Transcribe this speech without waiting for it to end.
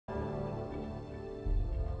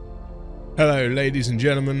Hello, ladies and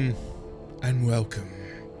gentlemen, and welcome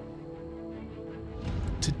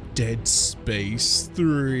to Dead Space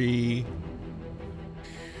 3.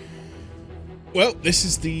 Well, this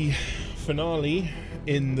is the finale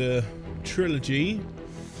in the trilogy.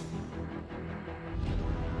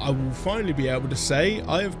 I will finally be able to say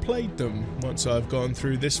I have played them once I've gone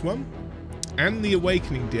through this one and the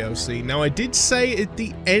Awakening DLC. Now, I did say at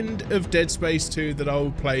the end of Dead Space 2 that I will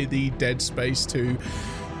play the Dead Space 2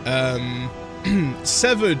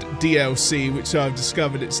 Severed DLC, which I've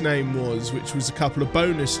discovered its name was, which was a couple of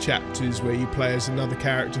bonus chapters where you play as another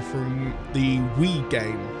character from the Wii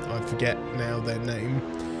game. I forget now their name.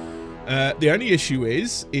 The only issue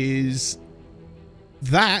is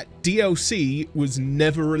that DLC was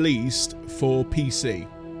never released for PC.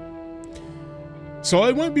 So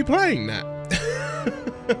I won't be playing that.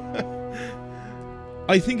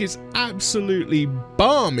 I think it's absolutely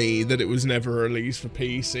balmy that it was never released for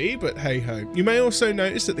PC, but hey ho. You may also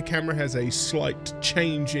notice that the camera has a slight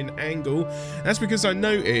change in angle. That's because I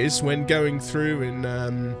noticed when going through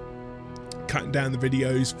and cutting down the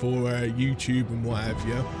videos for YouTube and what have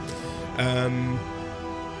you,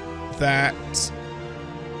 that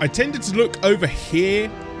I tended to look over here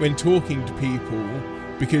when talking to people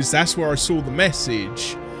because that's where I saw the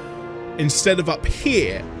message instead of up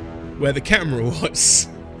here where the camera was.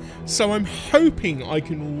 So I'm hoping I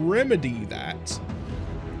can remedy that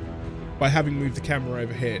by having moved the camera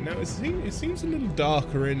over here. Now it seems a little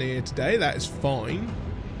darker in here today. That is fine.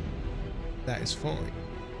 That is fine.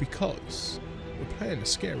 Because we're playing a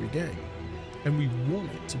scary game and we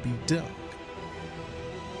want it to be dark.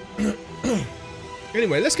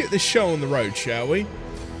 Anyway, let's get this show on the road, shall we?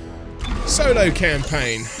 Solo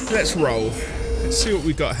campaign. Let's roll. Let's see what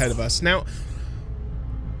we've got ahead of us. Now,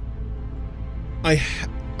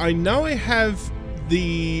 I know I have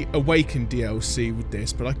the Awaken DLC with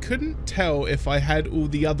this, but I couldn't tell if I had all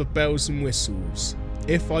the other bells and whistles.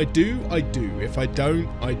 If I do, I do. If I don't,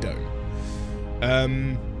 I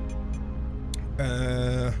don't.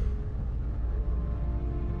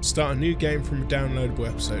 Start a new game from a downloadable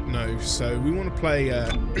episode. No, so we want to play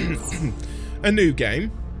a new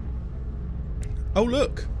game. Oh,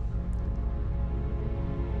 look.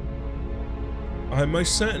 I'm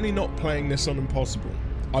most certainly not playing this on Impossible.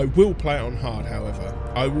 I will play it on hard, however.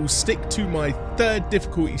 I will stick to my third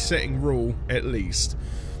difficulty setting rule, at least.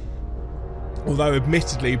 Although,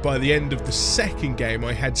 admittedly, by the end of the second game,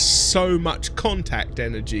 I had so much contact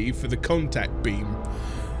energy for the contact beam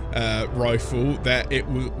rifle that it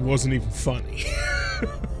wasn't even funny.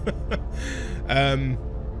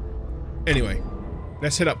 Anyway,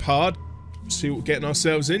 let's head up hard, see what we're getting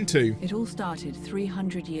ourselves into. It all started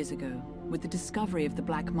 300 years ago with the discovery of the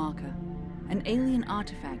Black Marker, an alien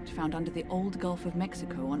artifact found under the old Gulf of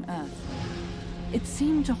Mexico on Earth. It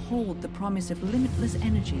seemed to hold the promise of limitless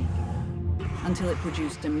energy until it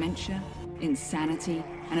produced dementia, insanity,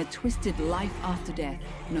 and a twisted life after death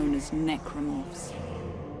known as Necromorphs.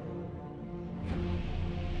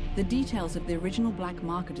 The details of the original Black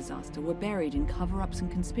Marker disaster were buried in cover-ups and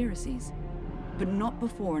conspiracies, but not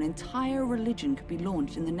before an entire religion could be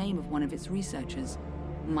launched in the name of one of its researchers,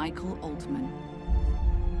 Michael Altman.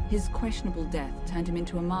 His questionable death turned him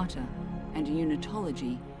into a martyr, and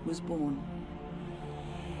Unitology was born.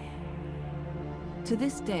 To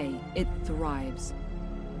this day, it thrives,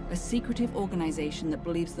 a secretive organization that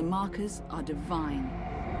believes the markers are divine,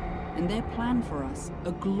 and their plan for us,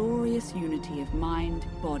 a glorious unity of mind,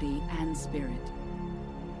 body, and spirit.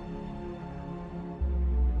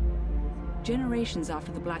 Generations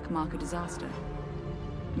after the Black Marker disaster,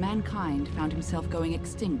 mankind found himself going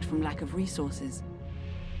extinct from lack of resources.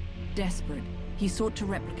 Desperate, he sought to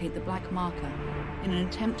replicate the Black Marker in an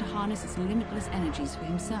attempt to harness its limitless energies for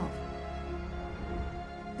himself.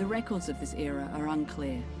 The records of this era are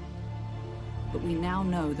unclear, but we now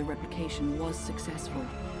know the replication was successful,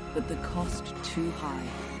 but the cost too high.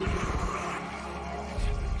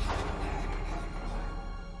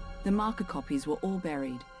 The marker copies were all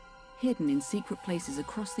buried, hidden in secret places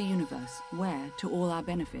across the universe where, to all our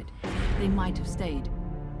benefit, they might have stayed.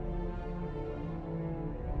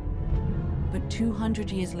 But 200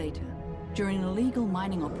 years later, during an illegal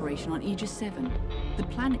mining operation on Aegis 7, the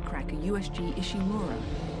planet cracker USG Ishimura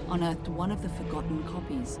unearthed one of the forgotten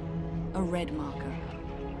copies, a red marker,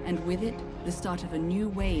 and with it, the start of a new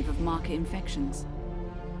wave of marker infections.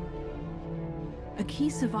 A key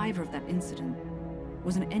survivor of that incident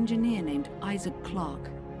was an engineer named Isaac Clarke.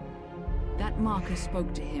 That marker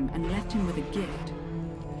spoke to him and left him with a gift,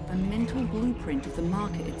 a mental blueprint of the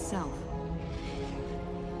marker itself.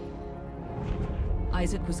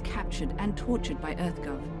 Isaac was captured and tortured by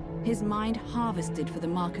EarthGov, his mind harvested for the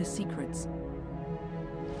marker's secrets.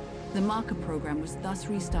 The marker program was thus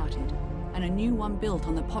restarted, and a new one built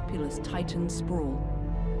on the populous Titan sprawl.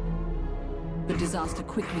 The disaster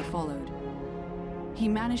quickly followed. He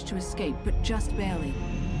managed to escape, but just barely.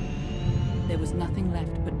 There was nothing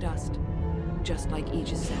left but dust, just like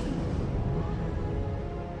Aegis 7.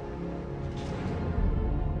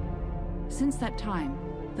 Since that time,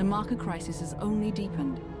 the marker crisis has only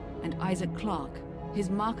deepened, and Isaac Clarke, his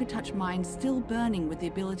marker-touch mind still burning with the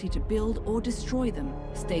ability to build or destroy them,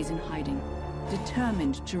 stays in hiding,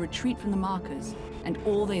 determined to retreat from the markers and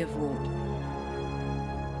all they have wrought.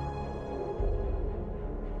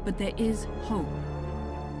 But there is hope.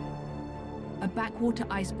 A backwater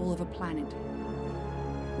ice ball of a planet,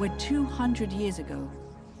 where 200 years ago,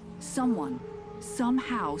 someone,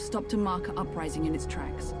 somehow stopped a marker uprising in its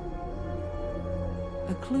tracks.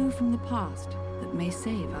 A clue from the past that may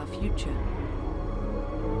save our future.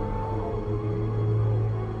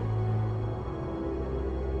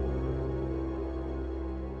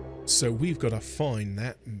 So we've got to find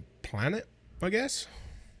that planet, I guess.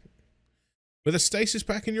 With a stasis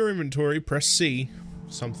pack in your inventory, press C.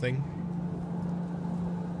 Something.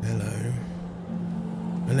 Hello.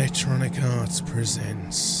 Electronic Arts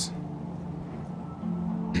presents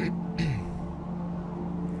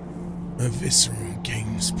a Visceral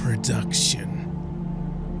Games production.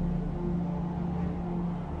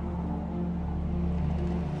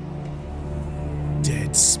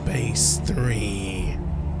 Dead Space 3.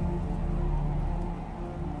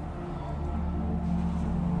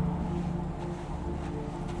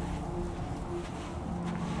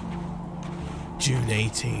 June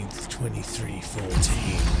 18th,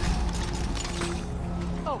 2314.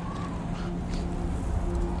 Oh.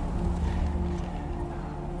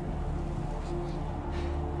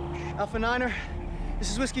 Alpha Niner, this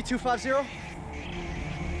is Whiskey 250.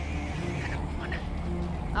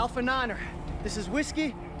 Alpha Niner, this is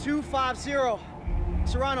Whiskey 250.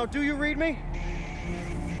 Serrano, do you read me?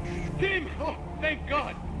 Tim! Oh, thank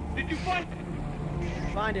God! Did you find it?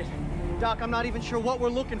 Find it. Doc, I'm not even sure what we're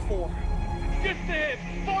looking for. Just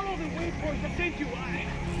follow the waypoint that sent you.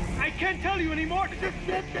 I can't tell you anymore. Just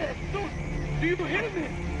get there. Do you hear me?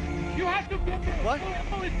 You have to get there. What?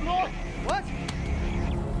 Oh, it's lost. What?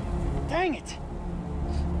 Dang it!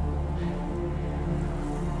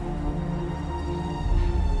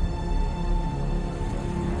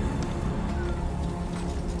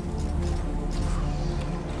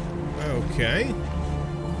 Okay.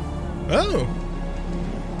 Oh!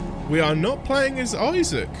 We are not playing as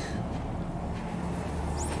Isaac.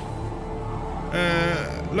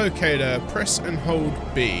 Locator, press and hold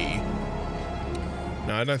B.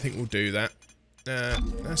 No, I don't think we'll do that.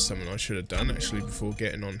 That's something I should have done actually before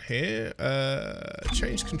getting on here.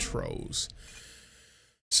 Change controls.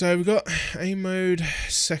 So we've got A mode,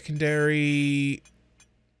 secondary,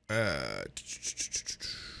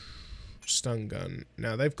 stun gun.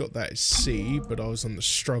 Now they've got that as C, but I was on the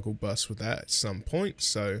struggle bus with that at some point,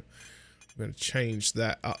 so I'm going to change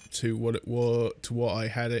that up to what it was, to what I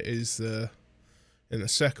had it is in the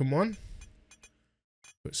second one.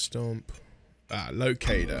 Put stomp.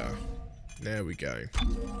 Locator. There we go.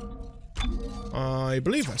 I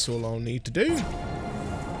believe that's all I'll need to do.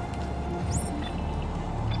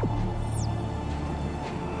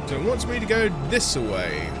 So it wants me to go this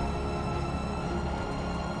way.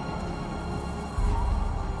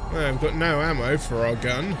 Well, we've got no ammo for our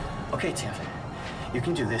gun. Okay, Tim. You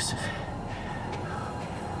can do this.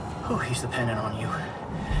 Oh, he's dependent on you.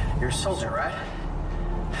 You're a soldier, right?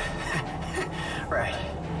 Right.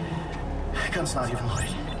 Gun's not even loaded.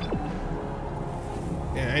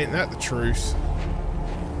 Yeah, ain't that the truth?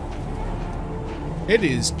 It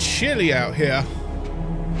is chilly out here.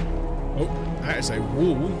 Oh, that is a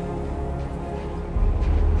wall.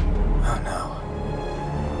 Oh no.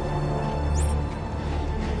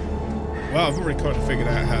 Well, I've already kind of figured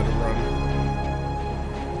out how to run.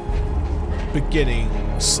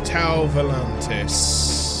 Beginnings, Tal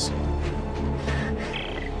Volantis.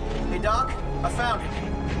 Hey, Doc, I found it.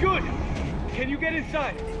 Good. Can you get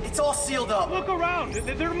inside? It's all sealed up. Look around.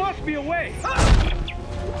 There must be a way.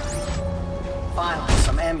 Finally,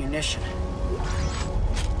 some ammunition.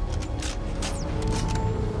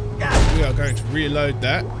 We are going to reload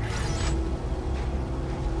that.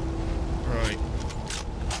 Right.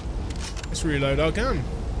 Let's reload our gun.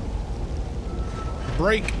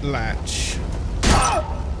 Brake latch.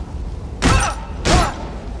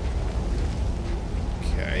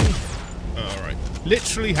 Okay. Alright.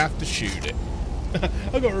 Literally have to shoot it.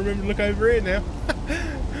 I've got to remember to look over here now.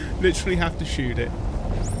 Literally have to shoot it.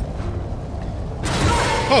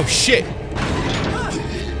 Oh, shit.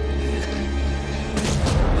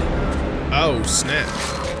 Oh, snap.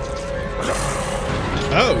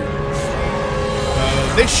 Oh.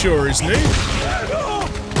 This sure is new.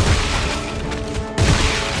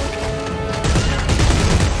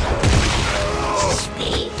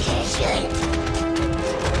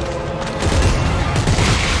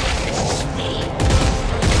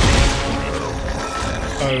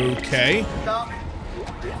 Okay. Doc,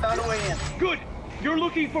 found a way in. Good. You're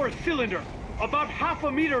looking for a cylinder, about half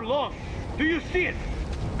a meter long. Do you see it?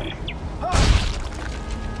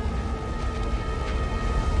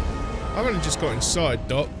 I've only just got inside,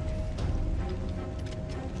 Doc.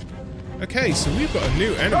 Okay, so we've got a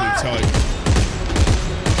new enemy type.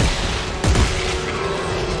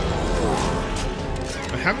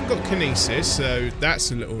 I haven't got kinesis, so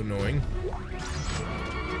that's a little annoying.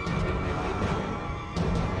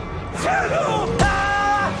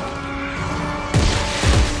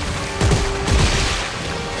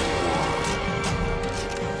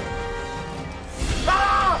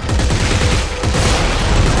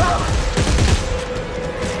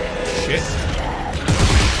 Shit.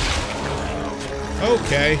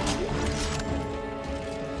 Okay.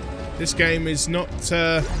 This game is not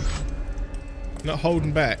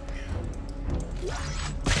holding back.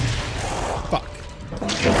 Fuck.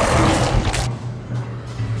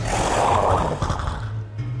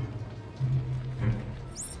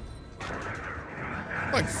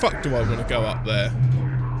 Like fuck do I want to go up there?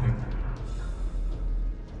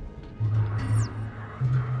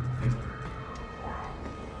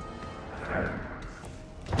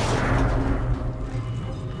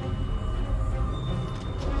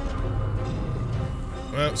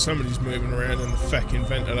 Well, somebody's moving around in the feckin'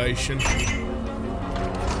 ventilation.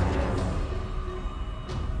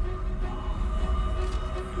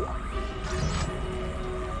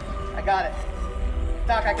 I got it.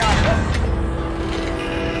 Doc, I got it.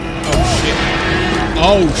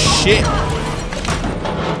 Oh shit.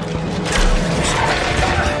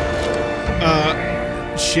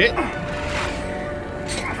 Shit.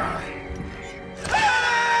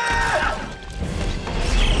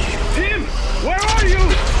 Tim, where are you?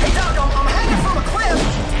 Hey, Doc, I'm hanging from a cliff.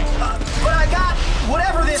 But I got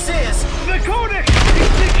whatever this is. The codex!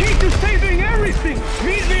 It's the key to saving everything!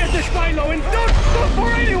 Meet me at the silo and don't stop for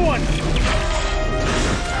anyone!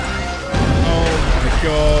 Oh my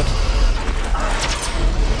god.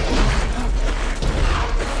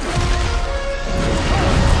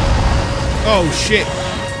 Oh shit.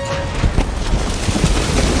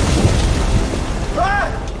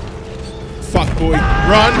 Fuck boy,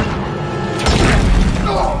 run!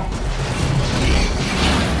 Oh.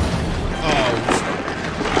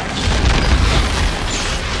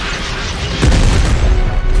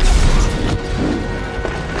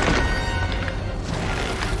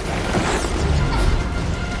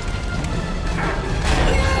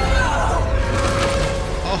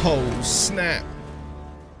 Oh snap.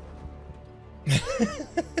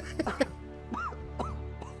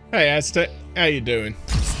 Hey Aztec, how you doing?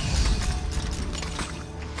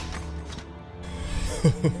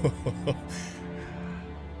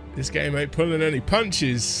 This game ain't pulling any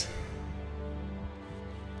punches.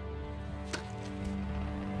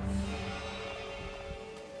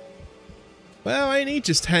 Well, ain't he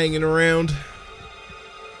just hanging around?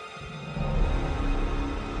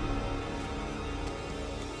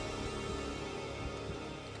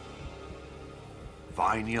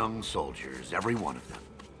 Fine young soldiers, every one of them.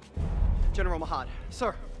 General Mahad,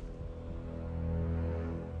 sir.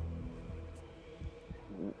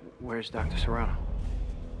 Where's Dr. Serrano?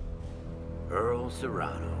 Earl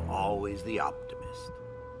Serrano, always the optimist.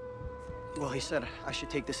 Well, he said I should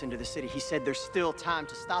take this into the city. He said there's still time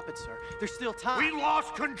to stop it, sir. There's still time. We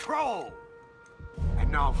lost control!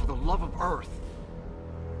 And now, for the love of Earth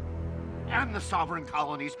and the sovereign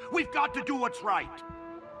colonies, we've got to do what's right.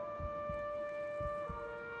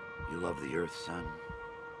 You love the Earth, son?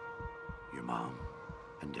 Your mom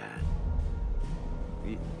and dad?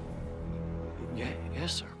 Yeah,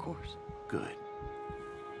 yes, sir, of course. Good.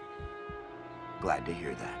 Glad to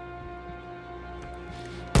hear that.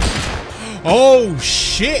 Oh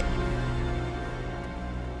shit!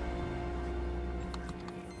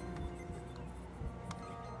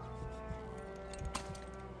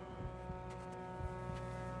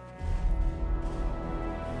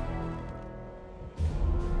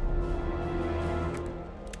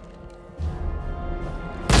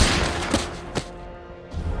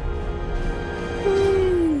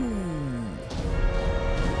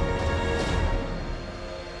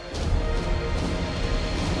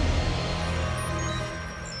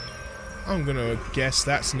 I'm gonna guess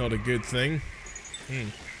that's not a good thing.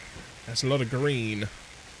 That's a lot of green.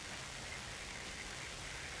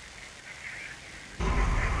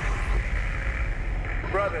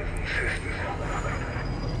 Brothers and sisters,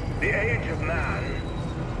 the age of man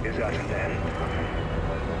is at an end.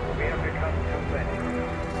 We have become too many,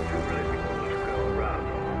 too little to go around.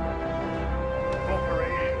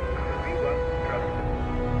 Corporations can be once trusted.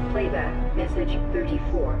 Playback, message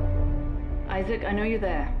 34. Isaac, I know you're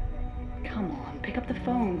there. Come on, pick up the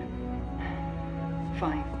phone.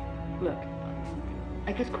 Fine. Look,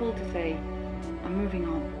 I just called to say I'm moving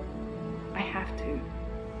on. I have to.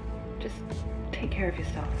 Just take care of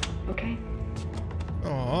yourself, okay?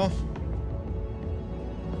 Aww.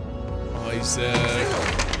 Isaac.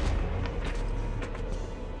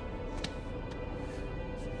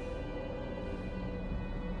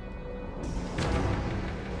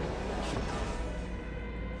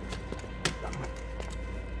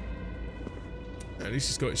 At least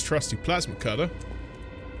he's got his trusty plasma cutter.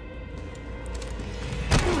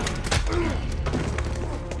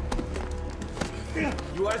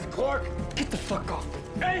 You Isaac Clarke? Get the fuck off.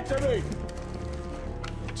 Answer me!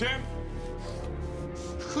 Tim?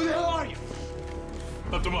 Who the hell are you?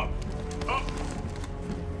 Lift him up. Up!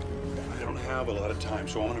 I don't have a lot of time,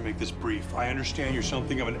 so I want to make this brief. I understand you're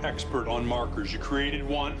something of an expert on markers. You created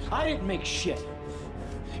one. I didn't make shit.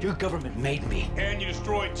 Your government made me. And you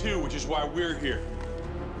destroyed two, which is why we're here.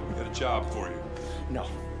 We got a job for you. No.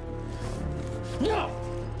 No!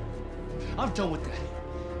 I'm done with that.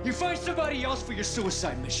 You find somebody else for your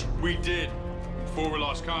suicide mission. We did. Before we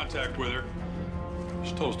lost contact with her.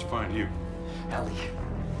 She told us to find you. Ellie.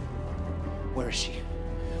 Where is she?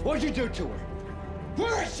 What'd you do to her?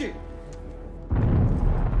 Where is she?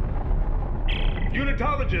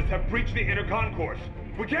 Unitologists have breached the inner concourse.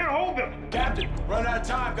 We can't hold them! Captain, run out of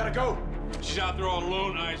time. Gotta go. She's out there all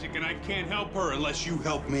alone, Isaac, and I can't help her unless you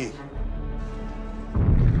help me.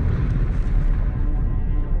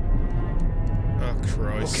 Oh,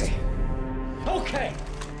 Christ. Okay. Okay!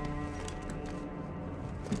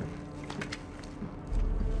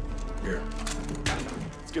 Here.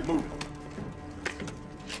 Let's get moving.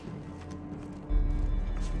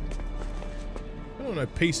 I don't know,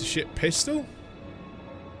 piece of shit pistol.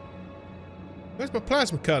 Where's my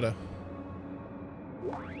plasma cutter?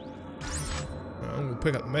 I'm gonna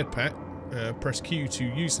pick up the med pack. Press Q to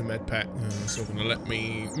use the med pack. It's not gonna let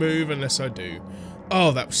me move unless I do.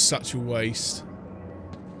 Oh, that was such a waste.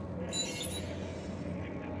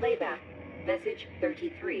 Playback, message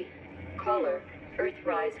 33. Caller,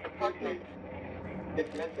 Earthrise Apartment. This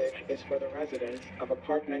message is for the residents of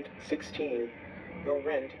apartment 16. Your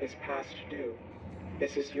rent is past due.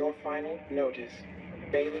 This is your final notice.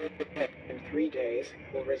 Failing to pay in 3 days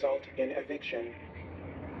will result in eviction.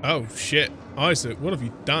 Oh shit, Isaac, what have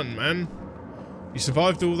you done, man? You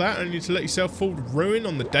survived all that and you to let yourself fall to ruin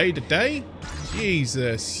on the day-to-day?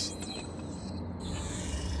 Jesus.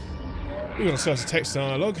 We're going to start a text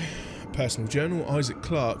dialogue. Personal journal, Isaac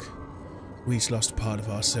Clarke. We lost part of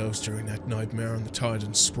ourselves during that nightmare on the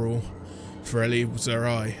Titan sprawl. For Ellie, it was our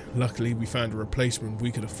eye. Luckily, we found a replacement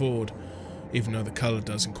we could afford. Even though the colour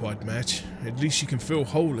doesn't quite match. At least she can feel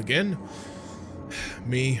whole again.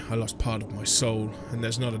 Me, I lost part of my soul, and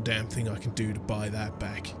there's not a damn thing I can do to buy that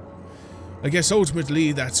back. I guess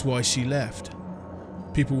ultimately that's why she left.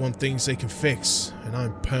 People want things they can fix, and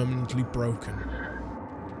I'm permanently broken.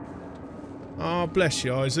 Ah, oh, bless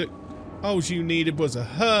you, Isaac. All you needed was a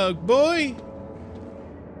hug, boy!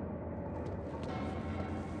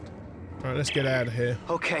 Alright, let's get out of here.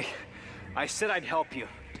 Okay. I said I'd help you.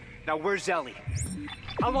 Now where's Ellie?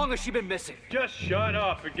 How long has she been missing? Just shut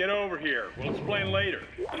up and get over here. We'll explain later.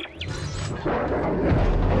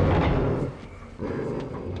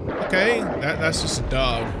 Okay, that's just a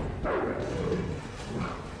dog.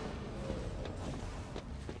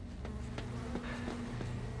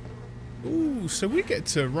 Ooh, so we get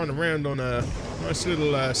to run around on a nice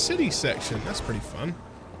little city section. That's pretty fun.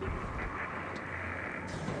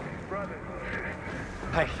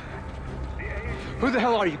 Hey. Who the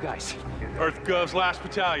hell are you guys? Earth Gov's last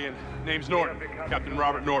battalion. Name's Norton. Captain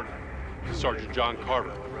Robert Norton. Sergeant John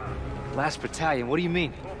Carver. Last battalion? What do you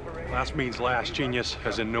mean? Last means last, genius,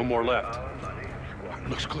 as in no more left.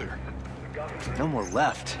 Looks clear. No more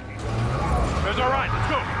left. There's our right. Let's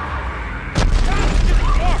go.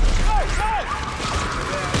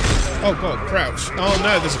 Oh god, crouch. Oh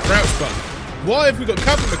no, there's a crouch button. Why have we got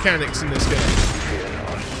cover mechanics in this game?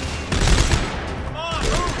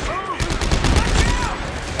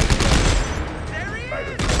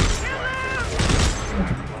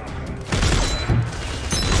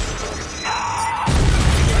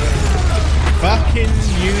 Fucking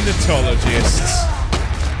Unitologists.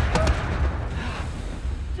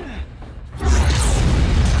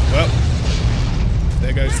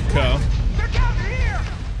 goes the car. They're down here!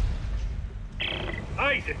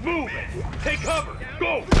 Isaac, move it! Take cover!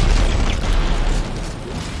 Go!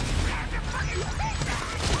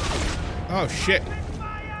 Oh, shit.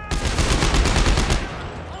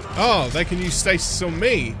 Oh, they can use stasis on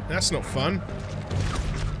me. That's not fun.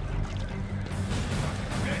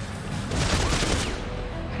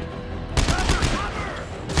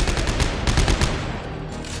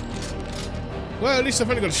 Well, at least I've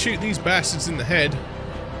only got to shoot these bastards in the head.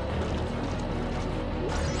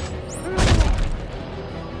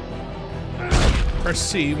 Press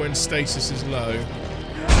C when stasis is low.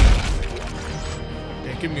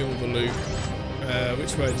 Yeah, give me all the loot.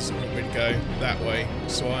 Which way does it want me to go? That way.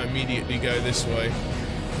 So I immediately go this way.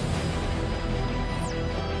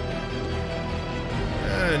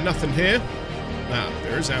 Nothing here. Ah,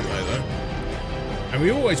 there is ammo though. And we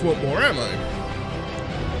always want more ammo.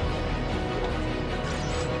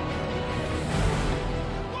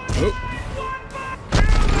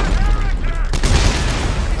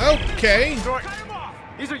 Okay.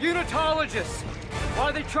 These are Unitologists. Why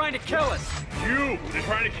are they trying to kill us? You! They're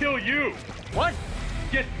trying to kill you! What?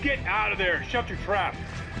 Just get out of there. Shut your trap.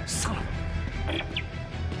 Son of a...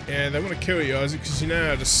 Yeah, they want to kill you, Isaac, because you know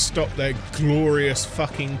how to stop their glorious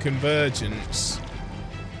fucking convergence.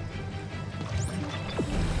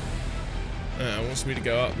 Ah, wants me to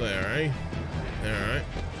go up there, eh? Alright.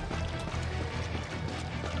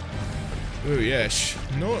 Oh, yes.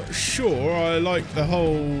 Not sure I like the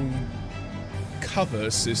whole cover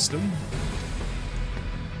system.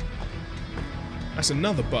 That's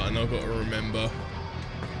another button I've got to remember.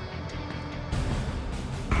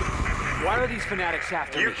 Why are these fanatics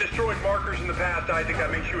after me? You've destroyed markers in the past, Isaac.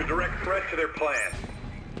 That makes you a direct threat to their plan.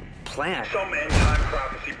 Plan? Some end-time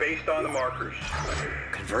prophecy based on the markers.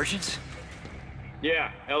 Convergence?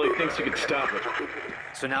 Yeah, Ellie thinks you can stop it.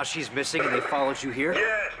 So now she's missing and they followed you here?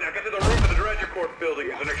 Yes, now get to the roof of the Dredger Corp building.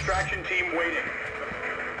 There's an extraction team waiting.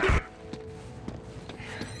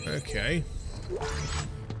 Okay.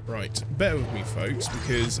 Right, bear with me, folks,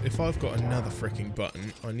 because if I've got another freaking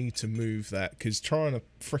button, I need to move that, because trying to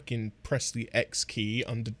freaking press the X key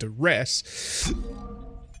under duress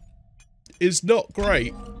is not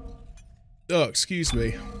great. Oh, excuse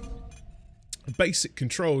me. Basic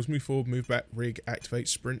controls: move forward, move back, rig, activate,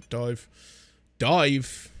 sprint, dive.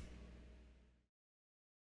 Dive!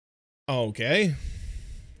 Okay.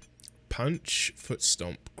 Punch, foot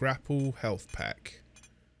stomp, grapple, health pack.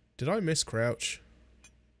 Did I miss crouch?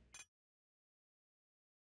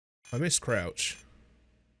 I missed crouch.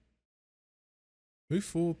 Move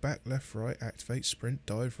forward, back, left, right, activate, sprint,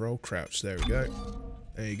 dive, roll, crouch. There we go.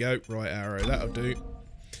 There you go. Right arrow. That'll do.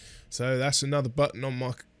 So that's another button on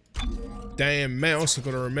my damn mouse I've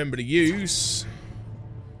got to remember to use.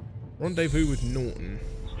 Rendezvous with Norton.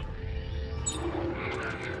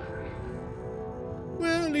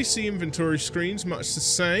 Well, at least the inventory screen's much the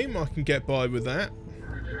same. I can get by with that.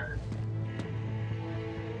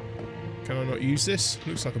 Can I not use this?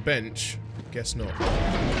 Looks like a bench. Guess not.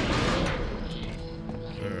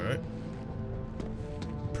 Alright.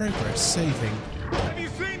 Progress saving. Have you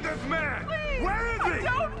seen this man? Please, where is he?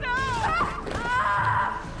 I don't know!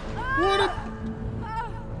 What a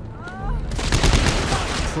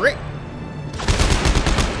prick.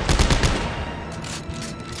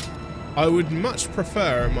 I would much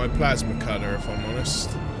prefer my plasma cutter, if I'm honest.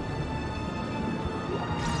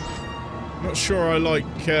 Not sure I like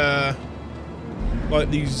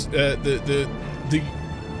these the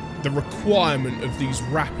requirement of these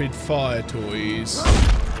rapid fire toys.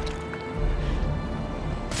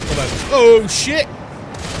 Oh shit!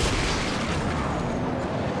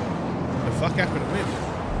 The fuck happened to him?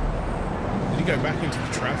 Did he go back into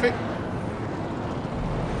the traffic?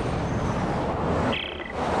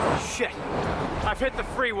 Shit! I've hit the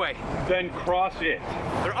freeway. Then cross it.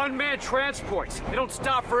 They're unmanned transports. They don't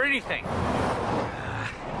stop for anything.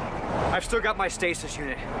 I've still got my stasis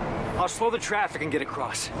unit. I'll slow the traffic and get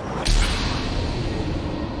across.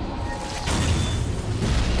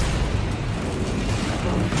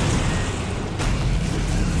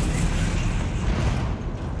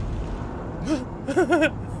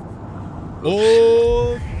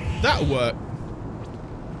 Oh, that'll work.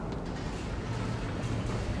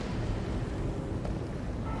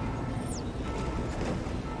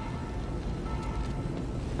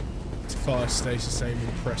 Fire stasis aim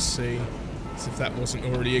and press C. As if that wasn't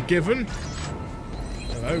already a given.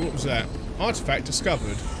 Hello, what was that? Artifact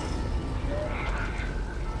discovered.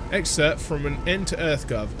 Excerpt from an end to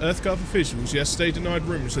EarthGov. EarthGov officials yesterday denied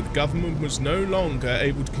rumours that the government was no longer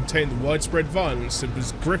able to contain the widespread violence that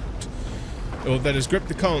was gripped or that has gripped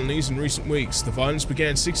the colonies in recent weeks. The violence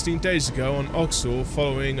began 16 days ago on Oxor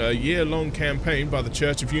following a year-long campaign by the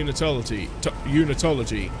Church of Unitology.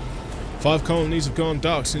 5 colonies have gone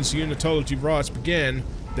dark since the Unitology riots began.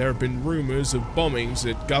 There have been rumours of bombings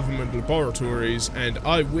at government laboratories and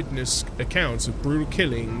eyewitness accounts of brutal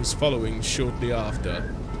killings following shortly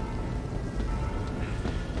after.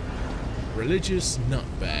 Religious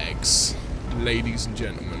nutbags, ladies and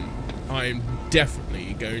gentlemen. I am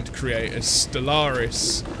definitely going to create a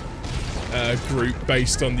Stellaris group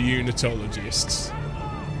based on the Unitologists.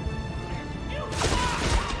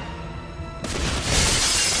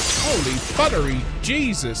 Holy buttery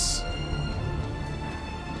Jesus!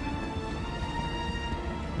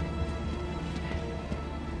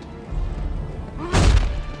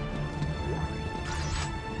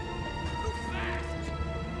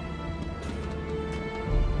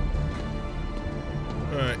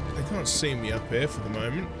 See me up here for the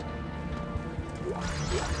moment.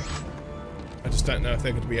 I just don't know if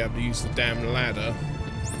they're going to be able to use the damn ladder.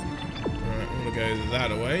 Alright, I'm going to go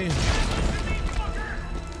that way.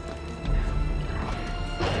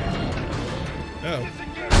 Oh.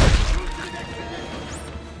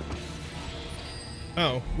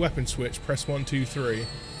 Oh, weapon switch. Press 1, 2, 3.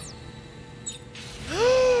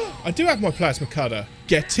 I do have my plasma cutter.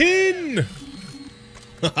 Get in!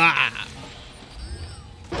 Haha!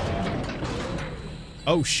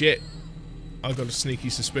 Oh shit. I've got a sneaky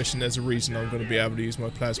suspicion there's a reason I'm going to be able to use my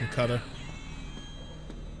plasma cutter.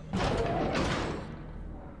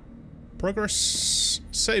 Progress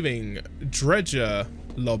saving. Dredger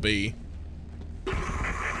lobby.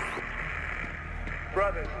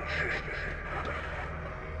 Brothers and sisters,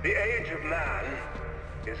 the age of man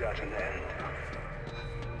is at an end.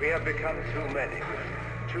 We have become too many with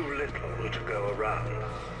too little to go around.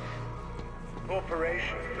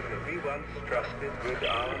 Corporations that we once trusted with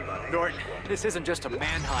our money. Norton, this isn't just a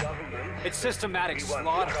manhunt. It's systematic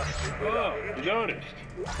slaughter. Oh, you noticed.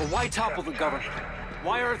 Well, why topple the government?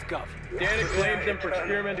 Why EarthGov? Dana claims them for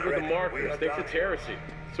experimenting with the markers. Thinks it's heresy.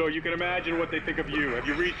 So you can imagine what they think of you. Have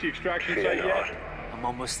you reached the extraction site yet? I'm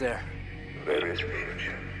almost there. There is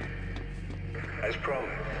future. As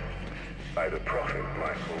promised by the prophet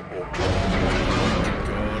Michael Walker.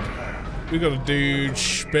 God. We got a dude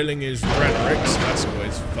spilling his rhetoric, so that's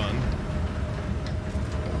always fun.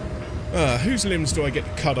 Whose limbs do I get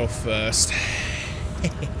to cut off first?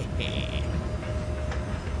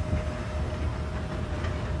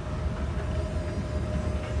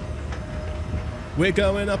 We're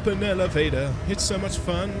going up an elevator. It's so much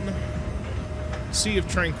fun. Sea of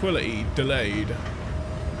Tranquility delayed.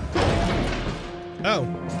 Oh.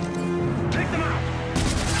 Take them out.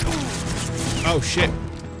 Oh shit.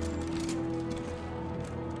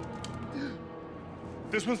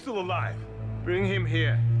 This one's still alive. Bring him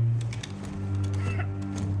here.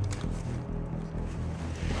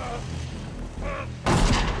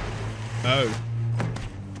 Oh.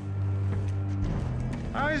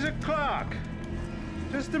 Isaac Clarke.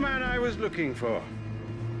 Just the man I was looking for.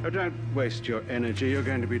 Oh, don't waste your energy. You're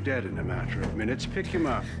going to be dead in a matter of minutes. Pick him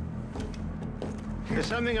up. There's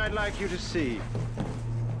something I'd like you to see.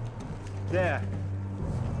 There.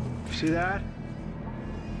 See that?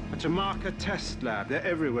 It's a marker test lab. They're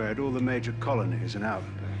everywhere at all the major colonies and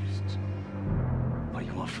outposts. What do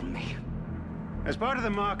you want from me? As part of the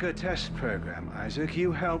marker test program, Isaac,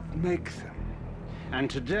 you helped make them. And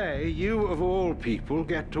today, you of all people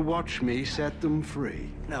get to watch me set them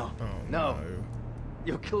free. No. Oh, no.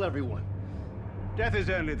 You'll kill everyone. Death is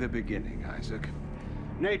only the beginning, Isaac.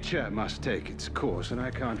 Nature must take its course, and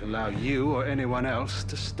I can't allow you or anyone else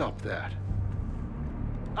to stop that.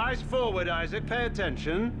 Eyes forward, Isaac. Pay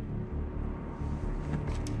attention.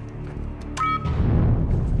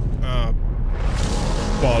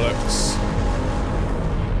 Bollocks.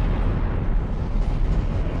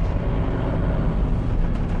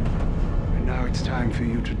 And now it's time for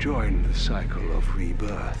you to join the cycle of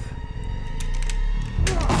rebirth.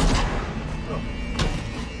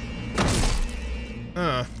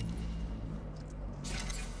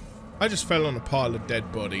 I just fell on a pile of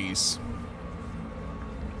dead bodies.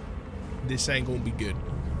 This ain't gonna be good.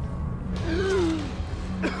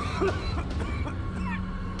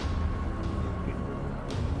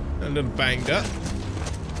 A little banged up.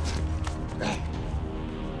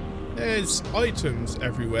 There's items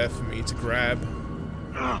everywhere for me to grab.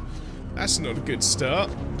 That's not a good start.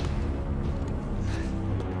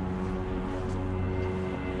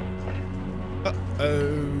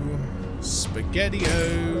 Uh-oh.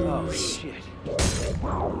 Spaghetti-o. Oh, shit.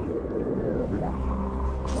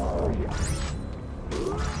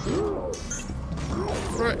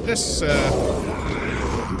 Right, let's,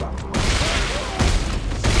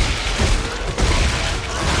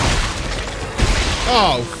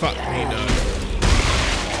 Oh, fuck me, no.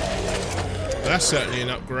 That's certainly an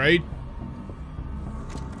upgrade.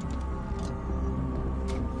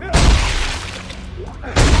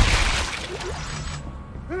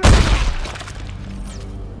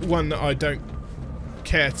 One that I don't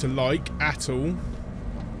care to like at all.